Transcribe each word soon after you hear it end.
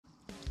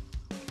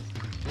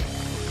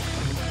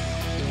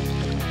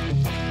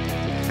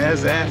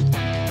How's that?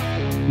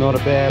 Not a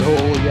bad haul,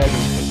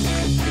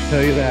 Yabbie. I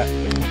tell you that.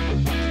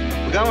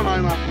 We're going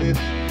home after this.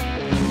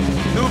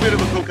 Do a bit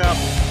of a cook up.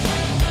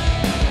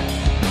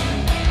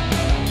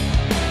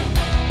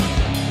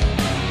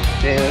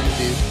 Yeah, that's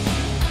it.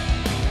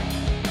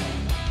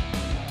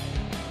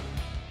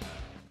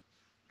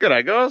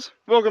 G'day guys,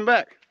 welcome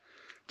back.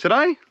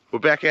 Today we're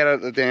back out at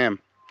the dam.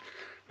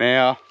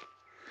 Now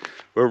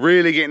we're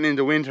really getting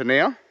into winter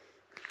now.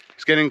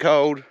 It's getting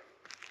cold.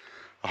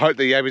 I hope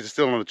the yabbies are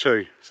still on the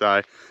chew.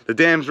 So the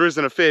dam's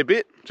risen a fair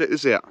bit. Check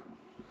this out.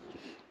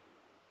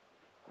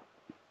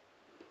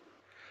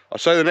 I'll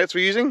show you the nets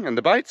we're using and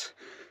the baits,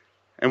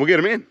 and we'll get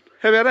them in.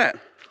 How about that?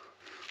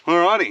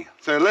 Alrighty,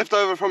 so left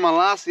over from my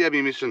last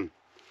yabbie mission,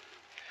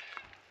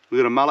 we've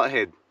got a mullet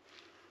head.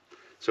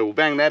 So we'll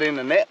bang that in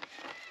the net.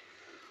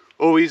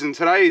 All we're using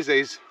today is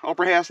these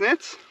Opera House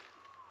nets.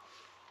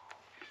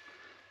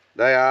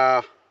 They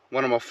are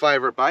one of my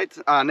favourite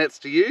nets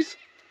to use,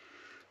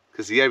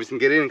 because the yabbies can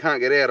get in and can't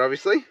get out,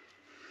 obviously.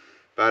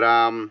 But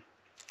in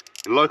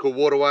local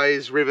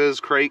waterways, rivers,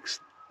 creeks,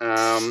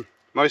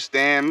 most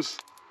dams,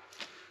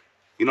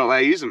 you're not allowed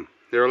to use them.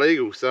 They're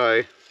illegal.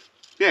 So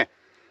yeah,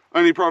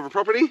 only private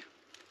property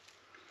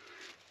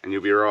and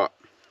you'll be right.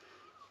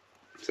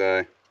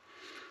 So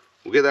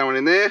we'll get that one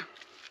in there,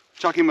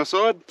 chuck in my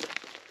side.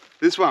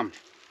 This one,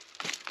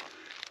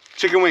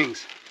 chicken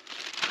wings.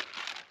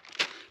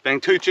 Bang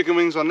 2 chicken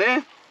wings on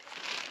there.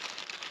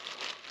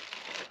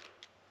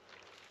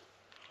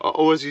 I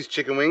always use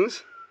chicken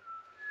wings.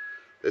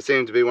 They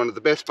seem to be one of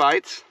the best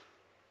baits.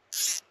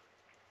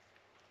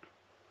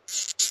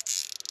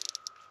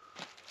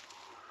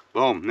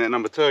 Boom, net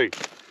number 2.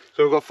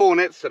 So we've got 4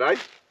 nets today.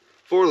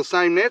 4 of the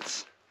same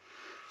nets.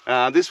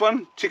 This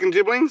one, chicken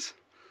gibblings,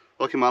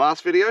 like in my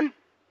last video.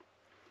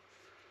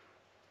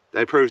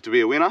 They proved to be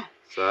a winner,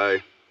 so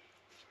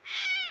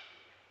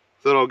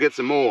thought I'll get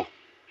some more.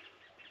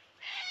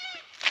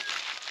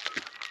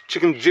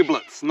 Chicken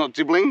giblets, not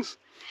gibblings.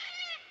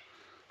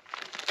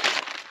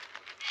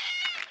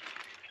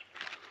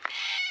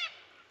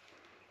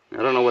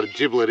 I don't know what a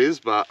giblet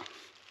is, but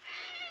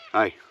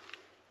hey,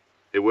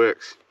 it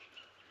works.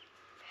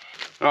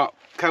 Alright,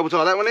 cable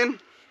tie that one in.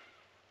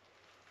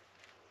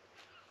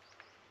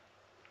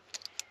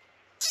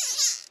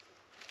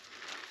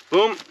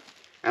 Boom.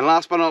 And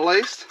last but not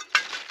least,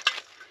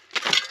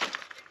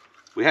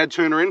 we had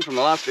tuna in from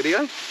the last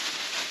video,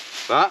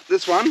 but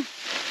this one,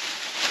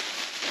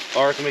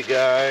 I reckon we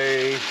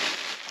go,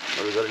 what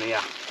have we got in here?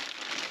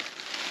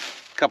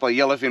 A couple of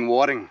yellowfin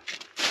whiting.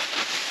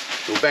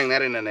 We'll bang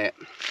that in the net.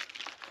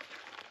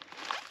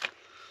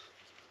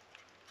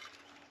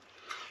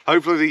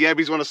 Hopefully the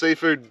yabbies want a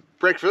seafood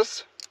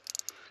breakfast,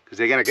 because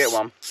they're going to get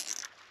one.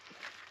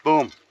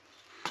 Boom.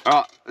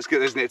 Alright, let's get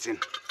those nets in.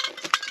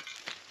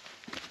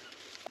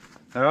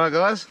 Alright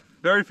guys,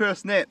 very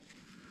first net.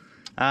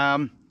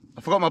 I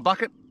forgot my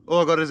bucket,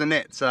 all I got is a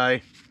net, so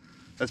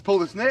let's pull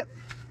this net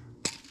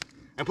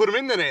and put them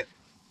in the net.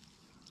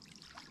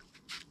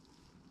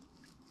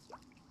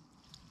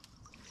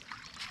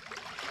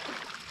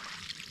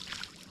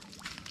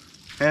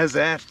 How's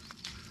that?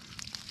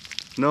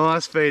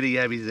 Nice feeder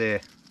yabbies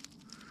there.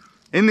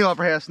 In the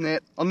Opera House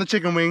net, on the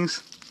chicken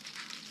wings.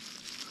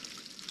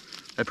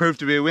 They proved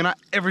to be a winner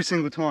every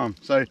single time.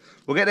 So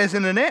we'll get those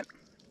in the net,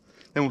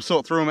 then we'll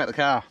sort through them at the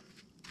car.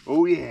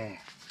 Oh yeah.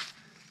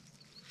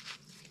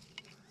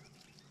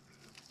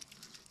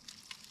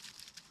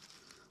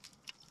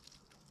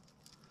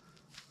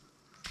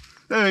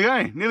 There we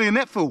go, nearly a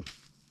net full.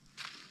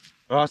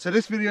 Alright, so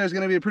this video is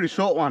going to be a pretty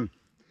short one,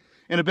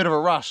 in a bit of a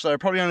rush, so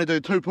probably only do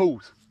 2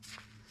 pulls.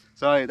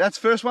 So that's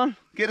the first one,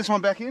 get this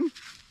one back in.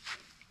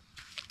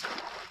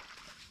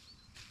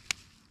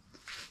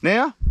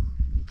 Now,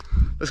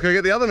 let's go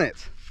get the other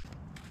nets.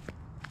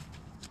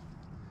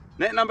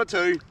 Net number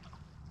 2.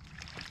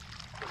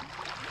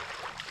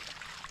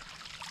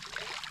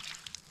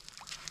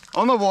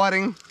 On the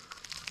whiting.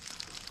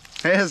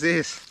 How's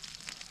this?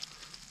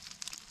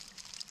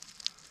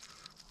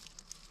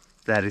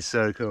 That is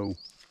so cool.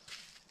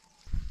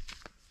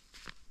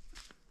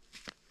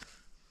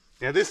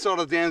 Now this side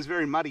of the dam is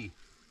very muddy,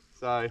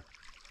 so,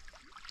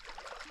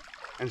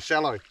 and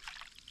shallow.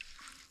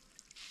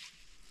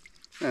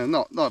 Yeah,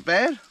 not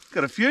bad.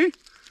 Got a few.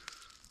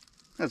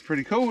 That's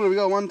pretty cool. What have we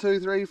got? 1,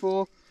 2, 3,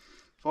 4,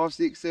 5,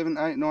 6, 7,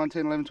 8, 9,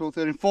 10, 11, 12,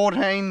 13,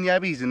 14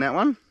 yabbies in that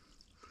one.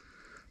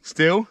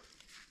 Still.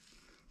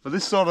 But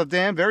this side of the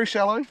dam, very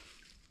shallow.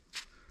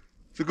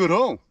 It's a good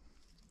haul.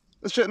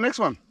 Let's check the next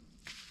one.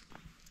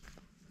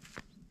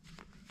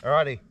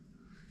 Alrighty.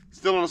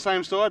 Still on the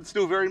same side,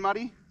 still very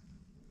muddy.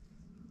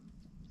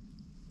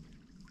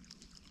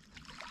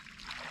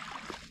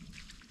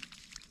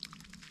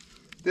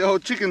 The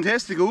old chicken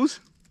testicles,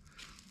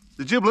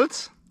 the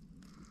giblets.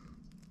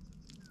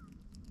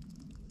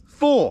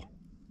 4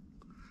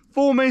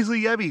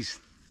 measly yabbies.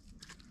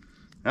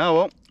 Oh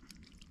well,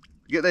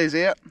 get these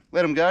out,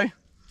 let them go,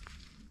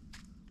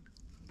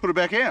 put it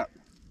back out.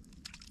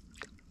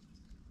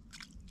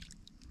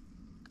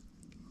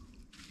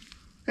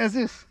 How's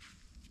this?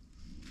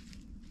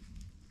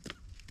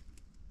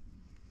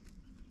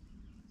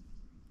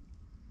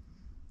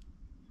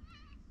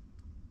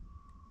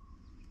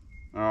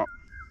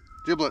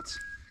 Giblets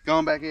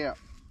going back out.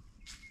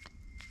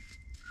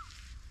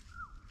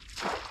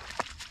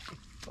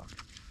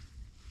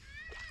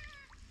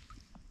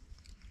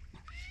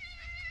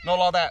 Not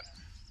like that.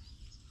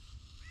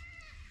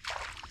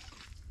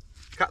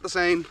 Cut the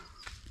seam.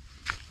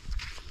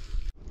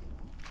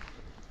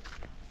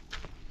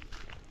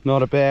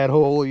 Not a bad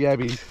haul of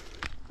yabbies,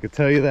 I can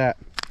tell you that.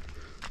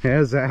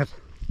 How's that?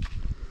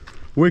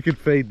 Wicked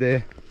feed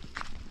there.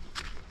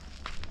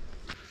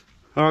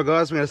 Alright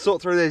guys, we're going to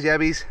sort through these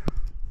yabbies.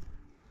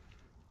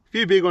 A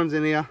few big ones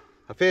in here,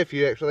 a fair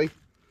few actually.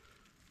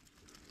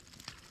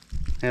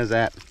 How's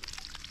that?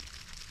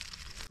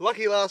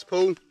 Lucky last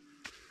pull.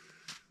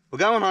 We're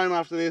going home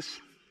after this.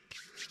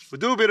 We'll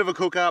do a bit of a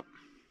cook up.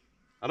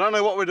 I don't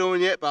know what we're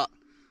doing yet, but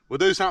we'll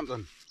do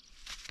something.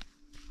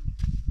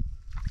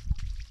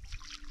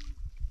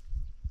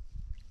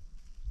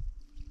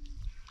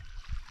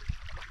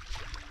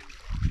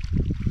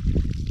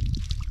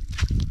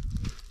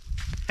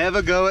 Have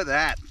a go at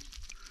that.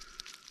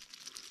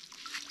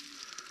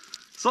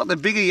 It's like the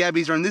bigger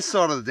yabbies are on this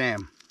side of the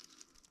dam.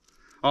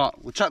 Alright,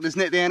 we'll chuck this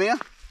net down here.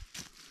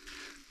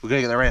 We'll go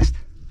get the rest.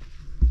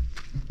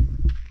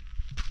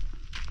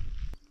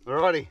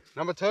 Alrighty,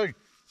 number 2.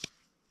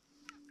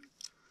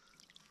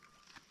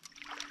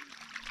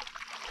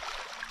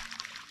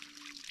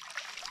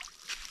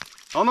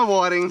 On the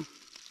whiting.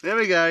 There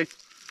we go.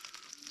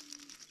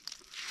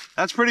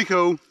 That's pretty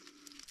cool.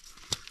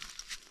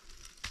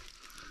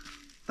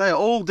 They are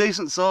all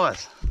decent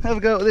size. Have a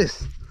go at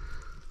this.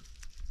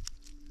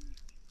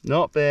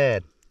 Not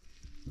bad.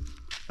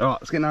 Alright,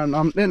 let's get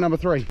number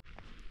 3.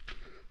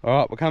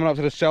 Alright, we're coming up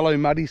to the shallow,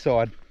 muddy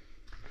side.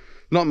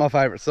 Not my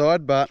favourite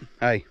side, but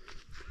hey,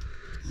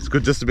 it's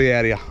good just to be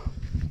out here.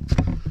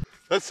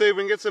 Let's see if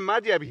we can get some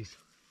mud yabbies.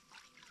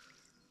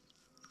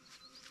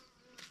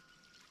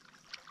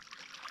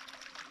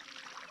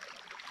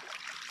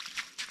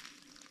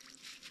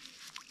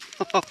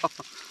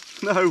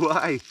 No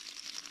way.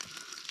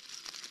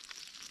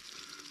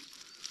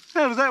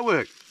 How does that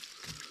work?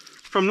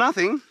 From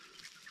nothing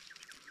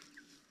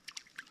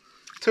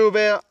to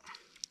about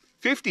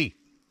 50.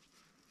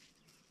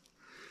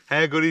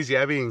 How good is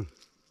yabbieing?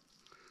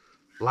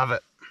 Love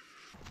it.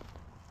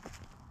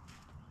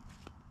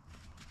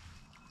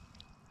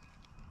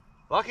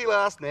 Lucky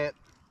last net.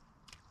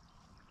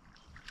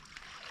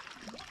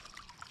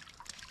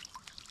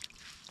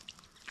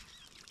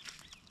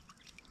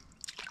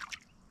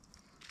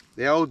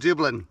 The old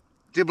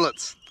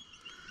giblets.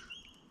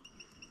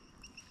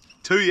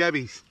 2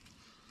 yabbies.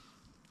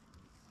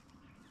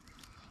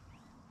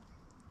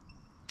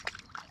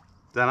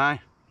 Dunno.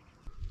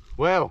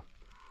 Well,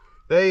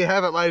 there you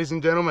have it, ladies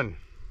and gentlemen.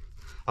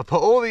 I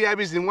put all the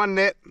yabbies in one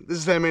net. This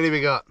is how many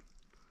we got.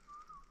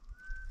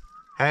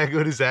 How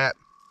good is that?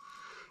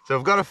 So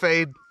I've got a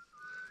feed.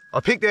 I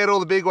picked out all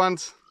the big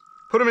ones,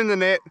 put them in the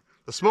net.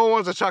 The small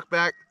ones I chucked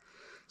back.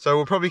 So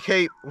we'll probably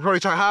chuck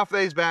half of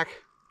these back.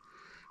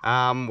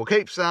 We'll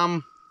keep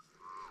some.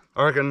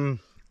 I reckon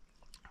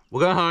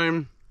we'll go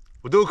home.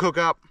 We'll do a cook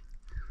up.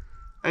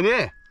 And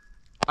yeah,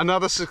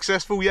 another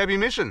successful yabbie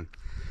mission.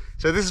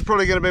 So this is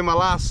probably going to be my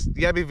last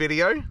yabbie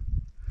video.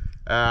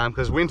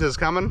 Because winter's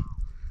coming.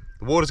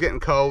 The water's getting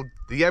cold.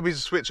 The yabbies are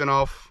switching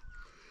off.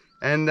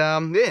 And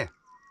yeah,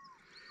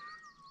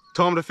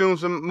 time to film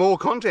some more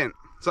content.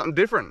 Something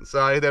different.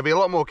 So there'll be a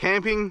lot more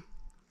camping,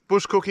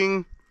 bush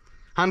cooking,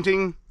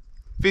 hunting,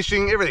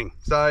 fishing, everything.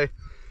 So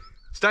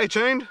stay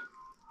tuned.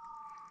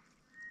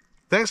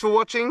 Thanks for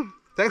watching.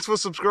 Thanks for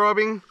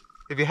subscribing.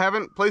 If you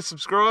haven't, please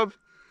subscribe.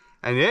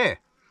 And yeah,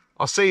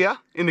 I'll see ya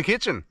in the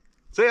kitchen.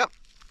 See ya.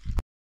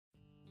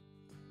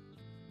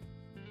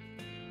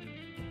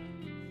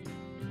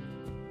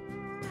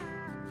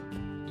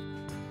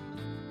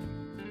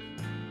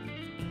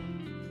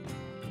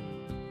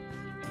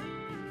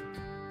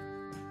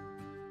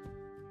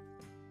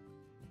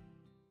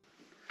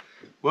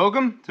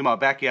 Welcome to my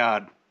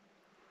backyard.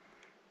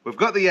 We've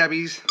got the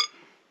yabbies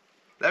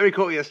that we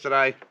caught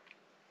yesterday.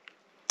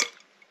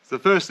 It's the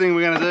first thing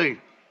we're going to do.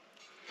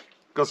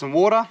 Got some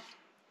water,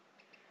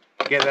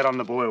 get that on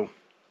the boil.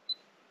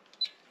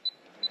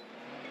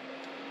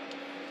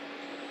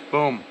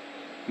 Boom.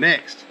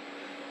 Next,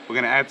 we're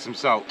going to add some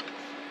salt.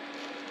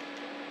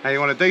 Now you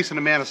want a decent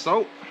amount of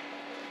salt.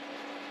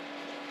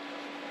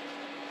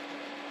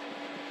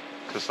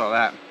 Just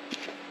like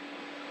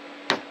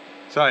that.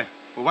 So,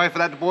 we'll wait for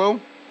that to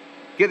boil,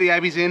 get the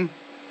yabbies in,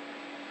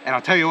 and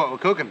I'll tell you what we're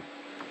cooking.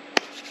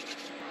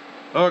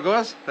 Alright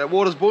guys, that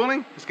water's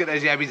boiling, let's get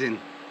those yabbies in.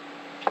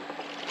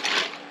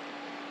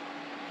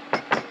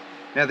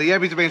 Now the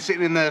yabbies have been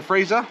sitting in the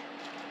freezer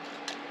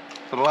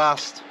for the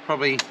last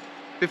probably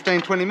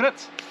 15-20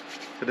 minutes.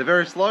 So they're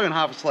very slow and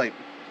half asleep.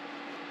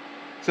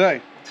 So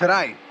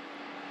today,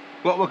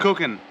 what we're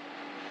cooking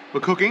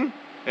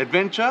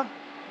adventure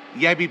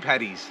yabbie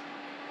patties.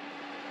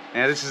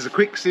 Now this is a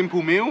quick,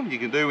 simple meal you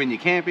can do when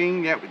you're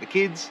camping, out with the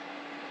kids,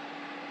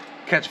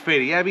 catch a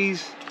feed of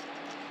yabbies,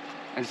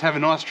 and just have a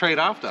nice treat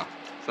after.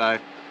 So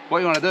what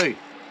you want to do,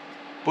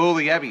 boil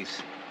the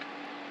yabbies.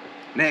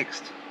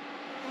 Next,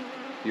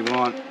 you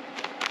want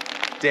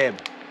Deb.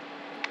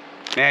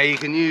 Now you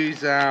can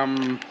use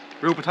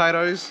real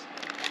potatoes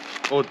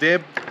or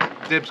Deb.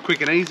 Deb's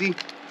quick and easy,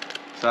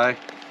 so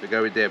we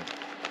go with Deb.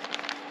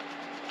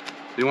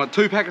 You want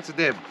 2 packets of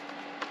Deb.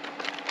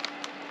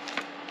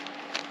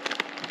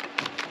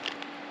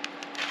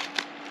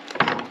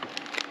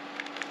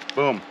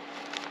 Boom.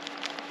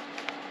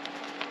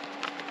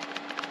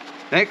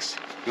 Next,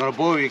 you want to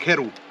boil your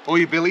kettle or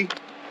your billy,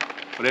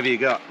 whatever you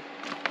got.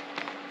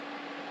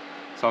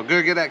 So I'll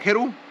go get that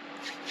kettle,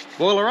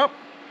 boil her up,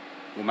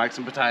 we'll make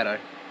some potato.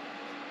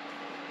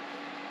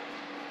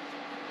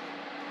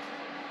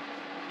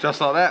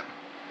 Just like that,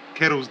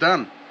 kettle's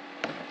done.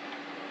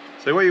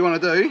 So what you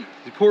want to do, is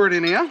you pour it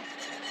in here,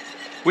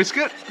 whisk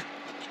it,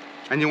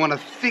 and you want a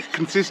thick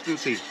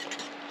consistency.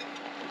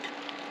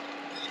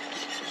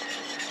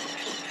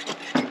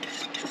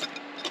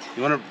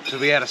 You want it to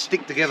be able to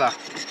stick together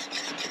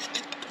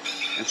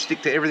and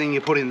stick to everything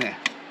you put in there.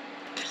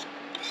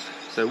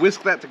 So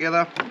whisk that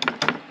together,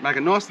 make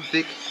it nice and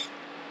thick,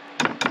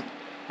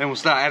 then we'll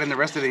start adding the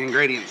rest of the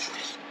ingredients.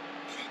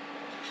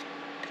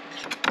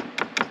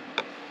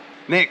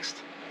 Next,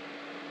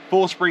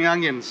 4 spring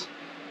onions.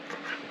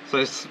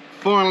 So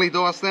finely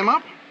dice them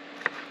up.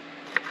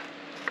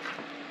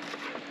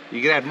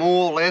 You can add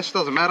more or less,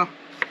 doesn't matter.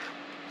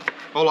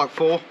 I like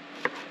 4.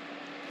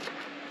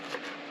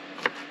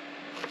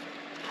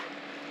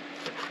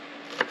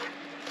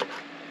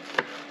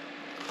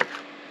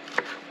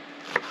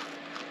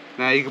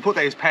 Now you can put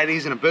these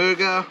patties in a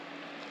burger,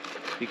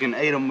 you can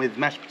eat them with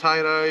mashed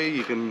potato,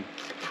 you can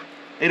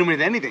eat them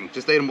with anything,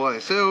 just eat them by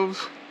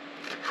themselves.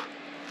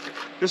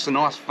 Just a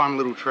nice fun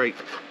little treat.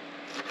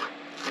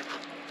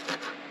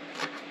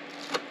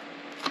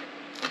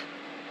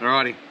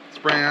 Alrighty,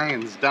 spring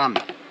onions done.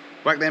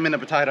 Whack them in the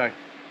potato.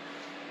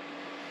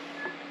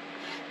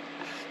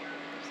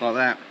 Just like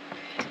that.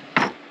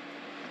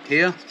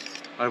 Here,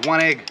 I have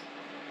 1 egg.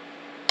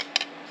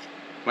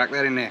 Whack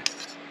that in there.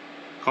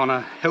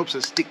 Kinda helps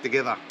it stick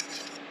together.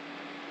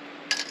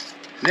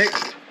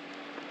 Next,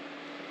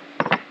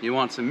 you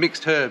want some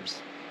mixed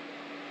herbs.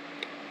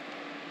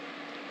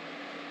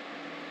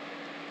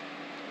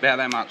 About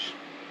that much.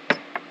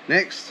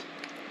 Next,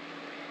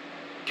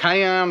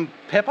 cayenne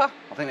pepper.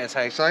 I think that's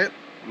how you say it.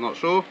 I'm not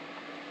sure.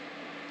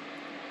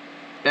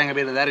 Bang a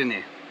bit of that in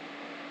there.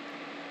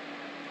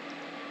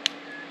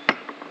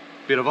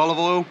 Bit of olive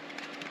oil.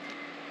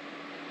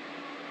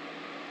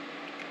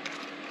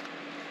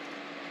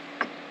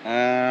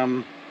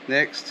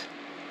 Next,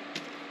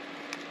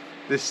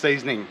 this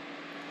seasoning.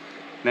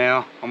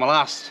 Now, on my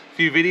last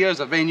few videos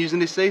I've been using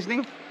this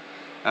seasoning.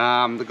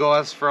 The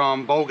guys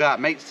from Bulgart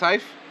Meat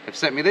Safe have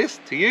sent me this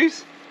to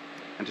use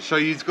and to show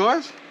you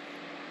guys.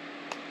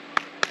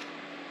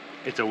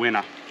 It's a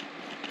winner.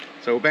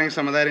 So we'll bang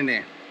some of that in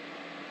there.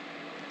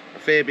 A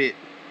fair bit.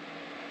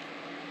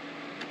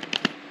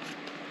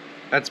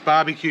 That's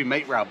barbecue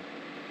meat rub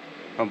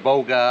from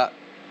Bulgart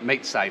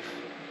Meat Safe.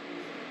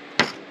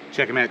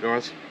 Check them out,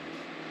 guys.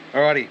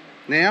 Alrighty,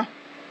 now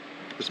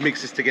let's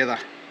mix this together.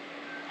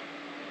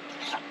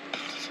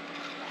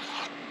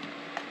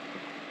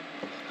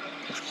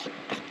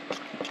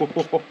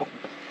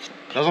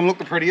 Doesn't look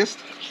the prettiest,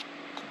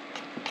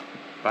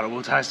 but it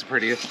will taste the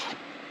prettiest.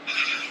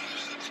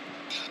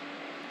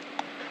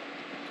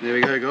 There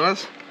we go,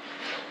 guys.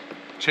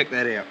 Check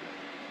that out.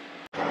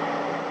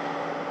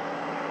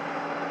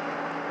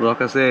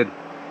 Like I said,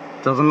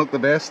 doesn't look the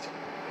best,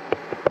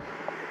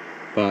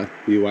 but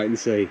you wait and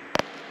see.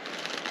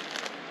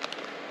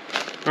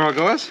 Alright,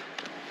 guys.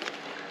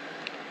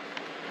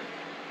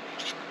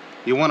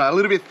 You want it a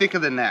little bit thicker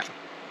than that,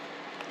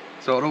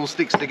 so it all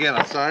sticks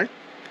together. So,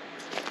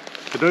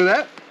 to do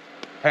that,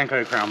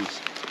 panko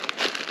crumbs.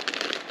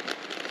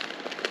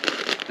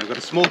 I've got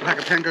a small pack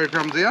of panko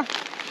crumbs here.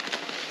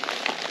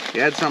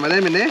 You add some of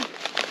them in there,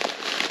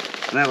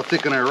 and that'll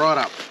thicken it right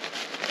up.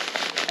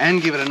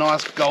 And give it a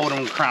nice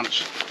golden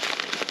crunch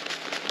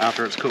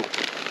after it's cooked.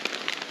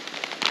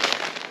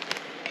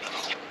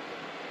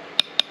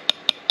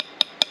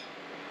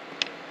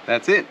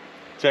 That's it.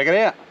 Check it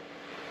out.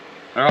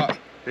 Alright,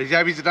 these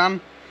yabbies are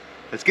done.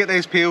 Let's get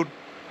these peeled,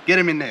 get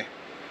them in there.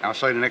 I'll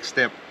show you the next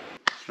step.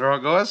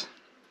 Alright, guys.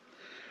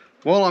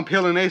 While I'm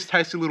peeling these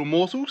tasty little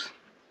morsels,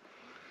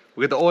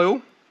 we'll get the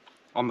oil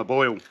on the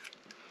boil.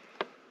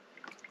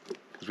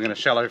 Because we're going to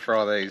shallow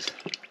fry these.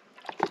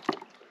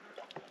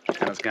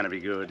 And it's going to be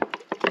good.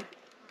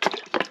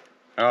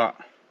 Alright.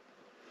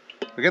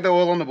 We'll get the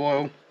oil on the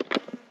boil.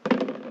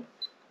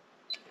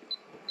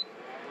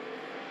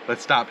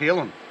 Let's start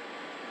peeling.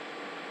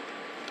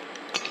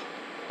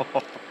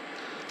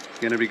 It's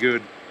gonna be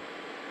good.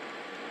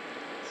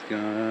 It's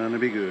gonna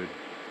be good.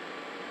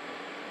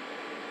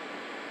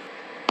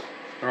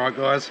 Alright,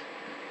 guys.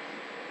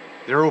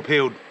 They're all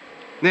peeled.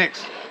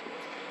 Next,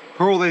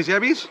 pour all these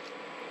yabbies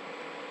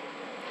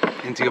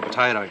into your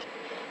potato.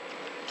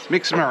 Just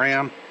mix them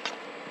around.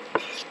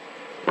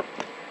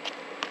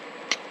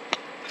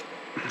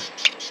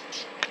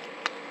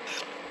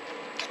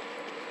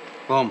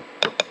 Boom.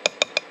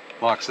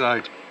 Like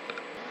so.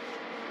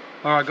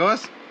 Alright,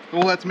 guys.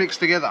 All that's mixed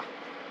together.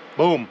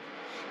 Boom.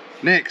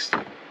 Next,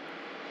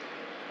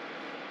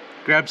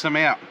 grab some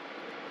out,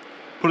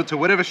 put it to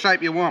whatever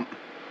shape you want,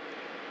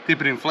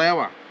 dip it in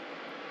flour,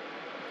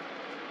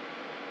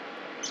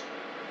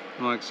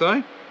 like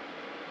so.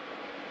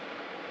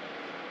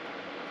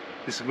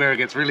 This is where it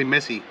gets really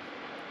messy.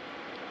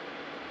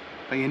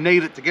 But you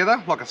knead it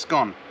together like a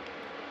scone.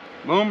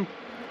 Boom,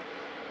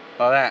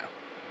 like that.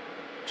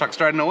 Chuck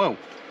straight in the oil.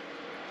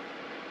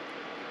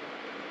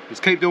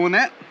 Just keep doing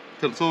that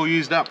till it's all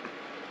used up.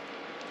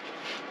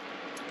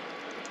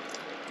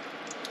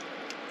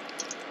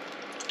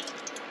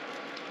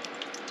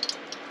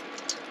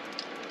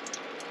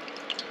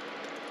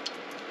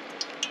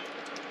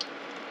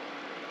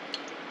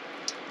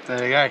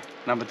 There you go,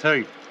 number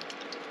 2.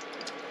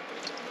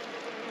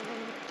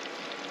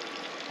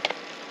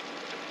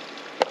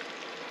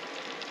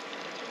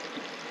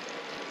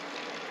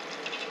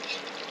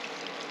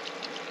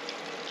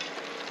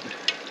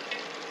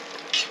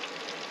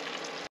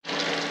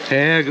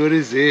 How good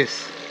is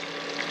this?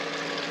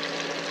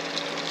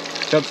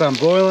 Got some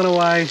boiling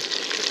away,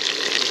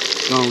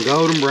 gone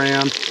golden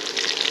brown.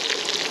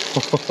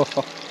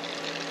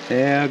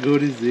 How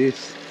good is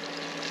this?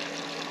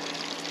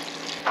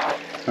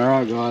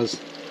 Alright guys,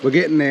 we're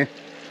getting there.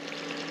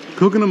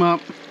 Cooking them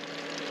up.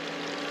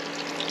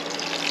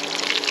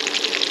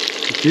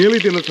 It's nearly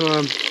dinner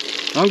time.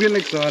 I'm getting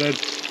excited.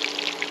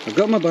 I've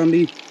got my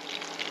bundy.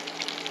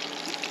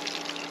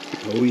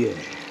 Oh yeah.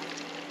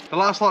 The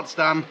last lot's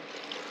done.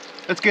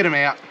 Let's get them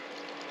out.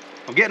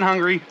 I'm getting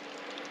hungry.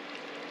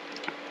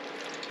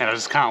 And I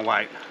just can't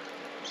wait.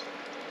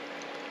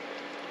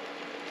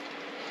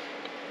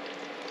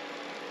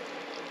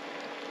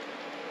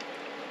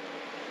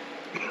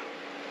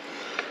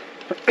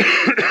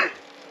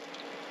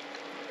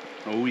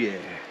 Oh yeah.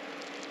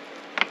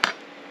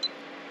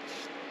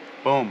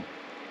 Boom.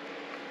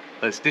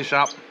 Let's dish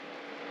up,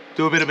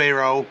 do a bit of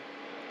B-roll,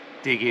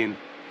 dig in.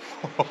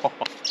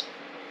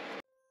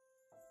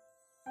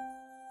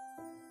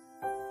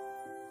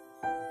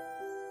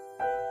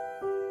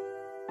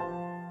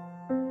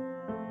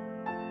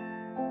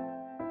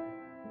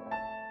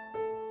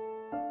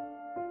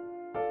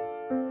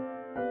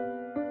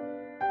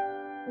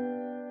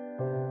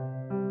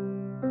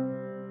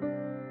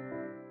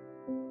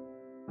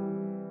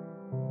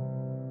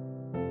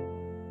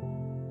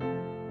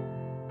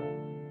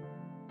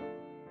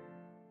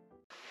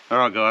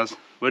 Alright guys,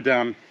 we're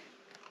done.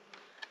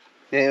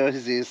 How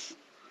is this?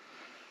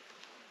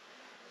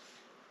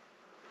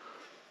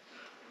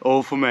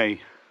 All for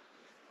me.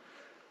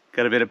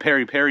 Got a bit of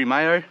peri peri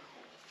mayo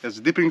as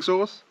a dipping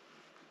sauce.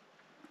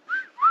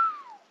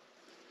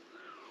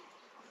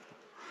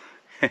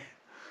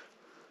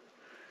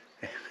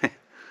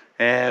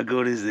 How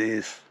good is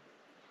this?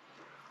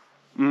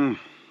 Mmm.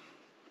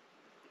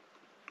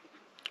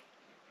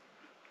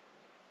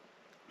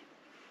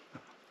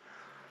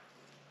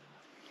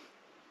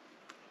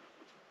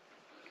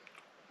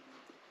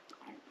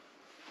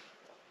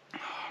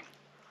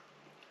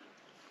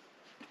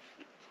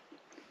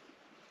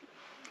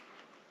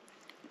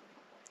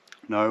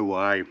 No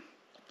way.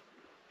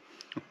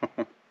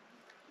 I'm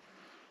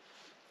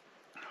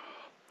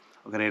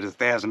gonna eat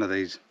 1,000 of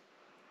these.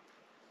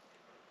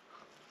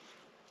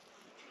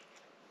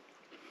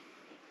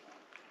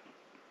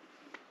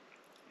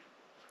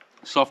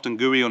 Soft and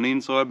gooey on the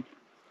inside.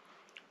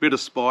 Bit of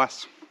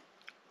spice.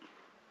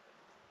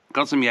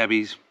 Got some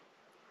yabbies.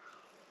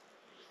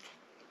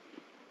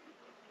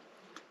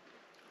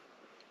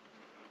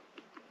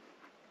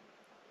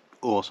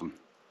 Awesome.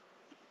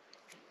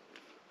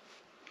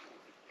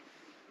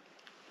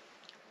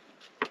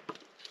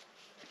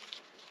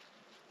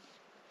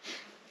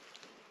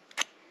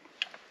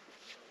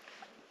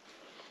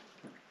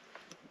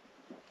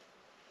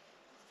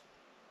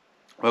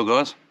 Well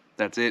guys,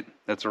 that's it.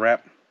 That's a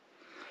wrap.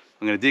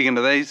 I'm going to dig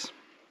into these,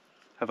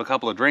 have a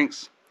couple of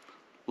drinks,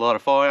 light a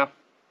fire.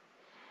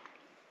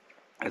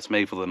 That's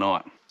me for the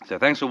night. So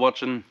thanks for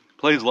watching.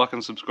 Please like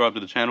and subscribe to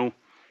the channel, and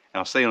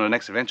I'll see you on the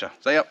next adventure.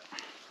 See ya.